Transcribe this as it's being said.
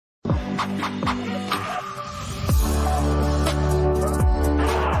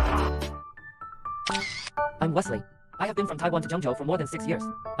I'm Wesley. I have been from Taiwan to Zhengzhou for more than 6 years.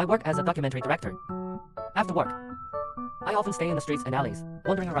 I work as a documentary director. After work, I often stay in the streets and alleys,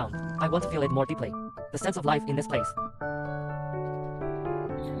 wandering around. I want to feel it more deeply, the sense of life in this place.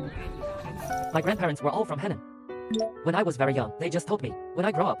 My grandparents were all from Henan. When I was very young, they just told me, when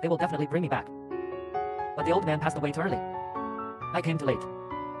I grow up, they will definitely bring me back. But the old man passed away too early. I came too late.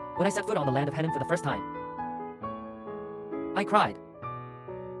 When I set foot on the land of Henan for the first time, I cried.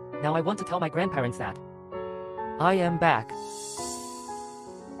 Now I want to tell my grandparents that I am back.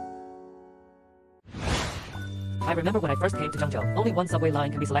 I remember when I first came to Zhengzhou, only one subway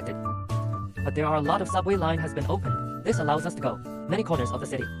line can be selected. But there are a lot of subway line has been opened. This allows us to go many corners of the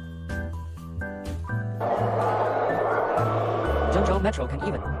city. Zhengzhou Metro can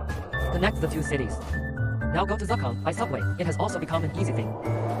even connect the two cities. Now go to Zekong by subway. It has also become an easy thing.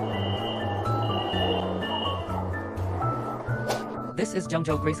 This is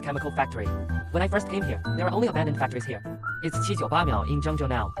Zhengzhou Grease Chemical Factory. When I first came here, there are only abandoned factories here. It's 798 in Zhengzhou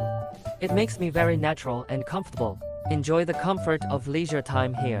now. It makes me very natural and comfortable. Enjoy the comfort of leisure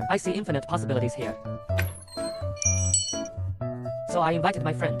time here. I see infinite possibilities here. So I invited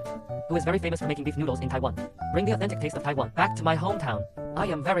my friend, who is very famous for making beef noodles in Taiwan. Bring the authentic taste of Taiwan back to my hometown. I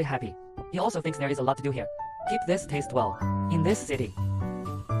am very happy. He also thinks there is a lot to do here. Keep this taste well in this city.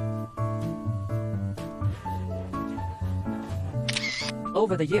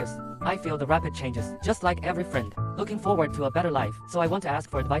 Over the years, I feel the rapid changes, just like every friend, looking forward to a better life. So I want to ask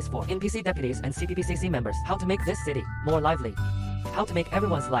for advice for NPC deputies and CPPCC members, how to make this city more lively, how to make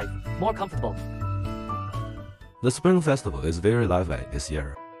everyone's life more comfortable. The Spring Festival is very lively this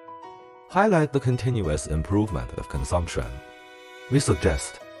year. Highlight the continuous improvement of consumption. We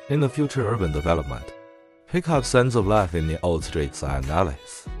suggest, in the future urban development, pick up sense of life in the old streets and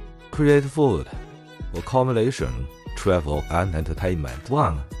alleys. Create food, accommodation, travel and entertainment.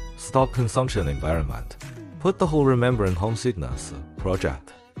 1. Stop consumption environment. Put the whole Remembering Homesickness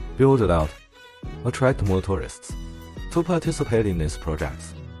project. Build it out. Attract more tourists to participate in these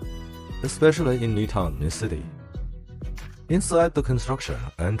projects, especially in new town, new city. Inside the construction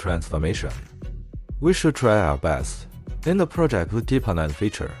and transformation, we should try our best in the project to deepen and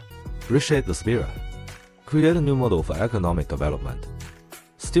feature, reshape the spirit, create a new model for economic development,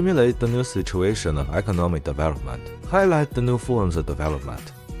 stimulate the new situation of economic development, highlight the new forms of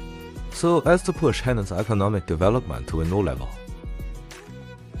development, so as to push Henan's economic development to a new level.